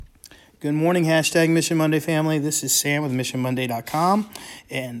Good morning, hashtag Mission Monday family. This is Sam with MissionMonday.com.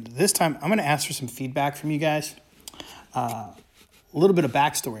 And this time I'm going to ask for some feedback from you guys. A little bit of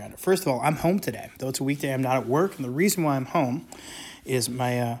backstory on it. First of all, I'm home today. Though it's a weekday, I'm not at work. And the reason why I'm home is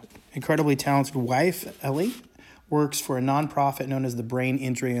my incredibly talented wife, Ellie, works for a nonprofit known as the Brain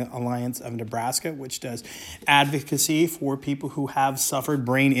Injury Alliance of Nebraska, which does advocacy for people who have suffered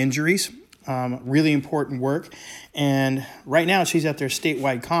brain injuries. Really important work. And right now she's at their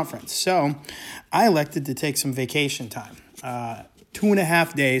statewide conference. So I elected to take some vacation time,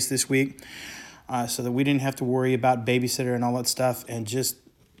 2.5 days this week, so that we didn't have to worry about babysitter and all that stuff and just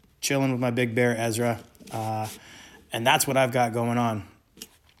chilling with my big bear, Ezra. And that's what I've got going on.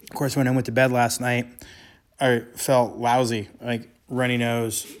 Of course, when I went to bed last night, I felt lousy, like runny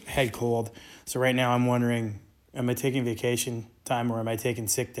nose, head cold. So right now I'm wondering, am I taking vacation time or am I taking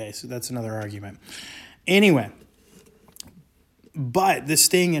sick days? So that's another argument. Anyway, but this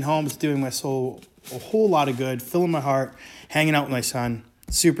staying at home is doing my soul a whole lot of good, filling my heart, hanging out with my son.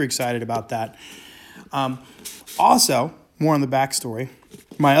 Super excited about that. Also, more on the backstory.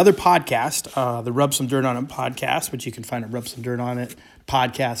 My other podcast, the Rub Some Dirt On It podcast, which you can find at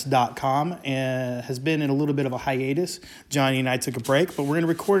rubsomedirtonitpodcast.com, has been in a little bit of a hiatus. Johnny and I took a break, but we're going to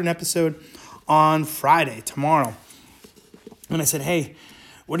record an episode on Friday, tomorrow. And I said, hey,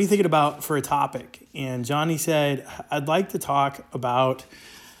 what are you thinking about for a topic? And Johnny said, I'd like to talk about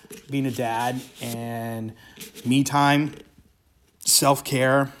being a dad and me time,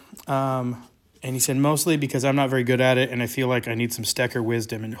 self-care. And he said, mostly because I'm not very good at it and I feel like I need some Stecker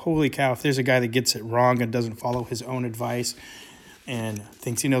wisdom. And holy cow, if there's a guy that gets it wrong and doesn't follow his own advice and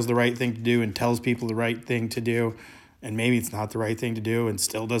thinks he knows the right thing to do and tells people the right thing to do, and maybe it's not the right thing to do and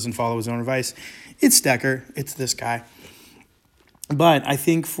still doesn't follow his own advice, it's Stecker. It's this guy. But I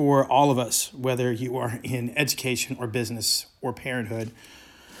think for all of us, whether you are in education or business or parenthood,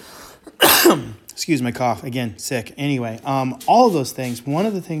 excuse my cough, again, sick. Anyway, all of those things, one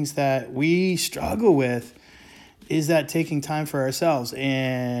of the things that we struggle with is that taking time for ourselves.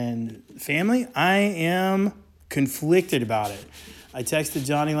 And family, I am conflicted about it. I texted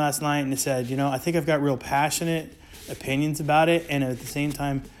Johnny last night and said, I think I've got real passionate opinions about it, and at the same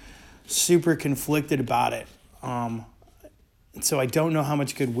time, super conflicted about it. So I don't know how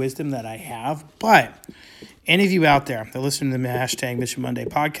much good wisdom that I have, but any of you out there that listen to the hashtag Mission Monday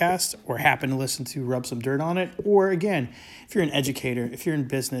podcast or happen to listen to Rub Some Dirt On It, or again, if you're an educator, if you're in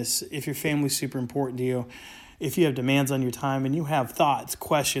business, if your family's super important to you, if you have demands on your time and you have thoughts,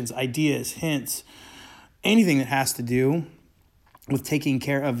 questions, ideas, hints, anything that has to do with taking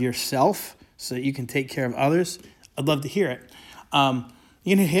care of yourself so that you can take care of others, I'd love to hear it.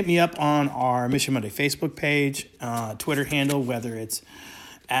 You can hit me up on our Mission Monday Facebook page, Twitter handle, whether it's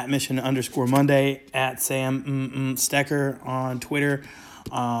at Mission_Monday, at Sam Stecker on Twitter,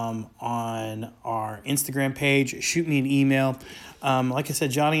 on our Instagram page. Shoot me an email. Like I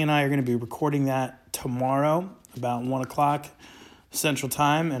said, Johnny and I are going to be recording that tomorrow about 1 o'clock Central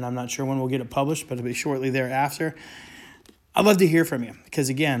Time, and I'm not sure when we'll get it published, but it'll be shortly thereafter. I'd love to hear from you because,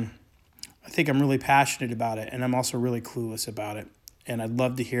 again, I think I'm really passionate about it, and I'm also really clueless about it. And I'd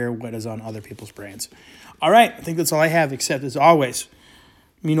love to hear what is on other people's brains. All right, I think that's all I have, except as always,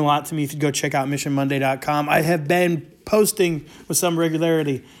 mean a lot to me if you go check out MissionMonday.com. I have been posting with some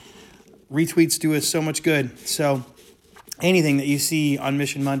regularity. Retweets do us so much good. So anything that you see on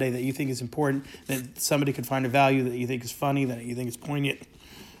Mission Monday that you think is important, that somebody could find a value, that you think is funny, that you think is poignant,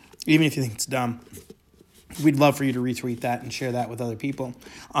 even if you think it's dumb, we'd love for you to retweet that and share that with other people.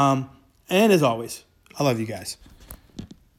 And as always, I love you guys.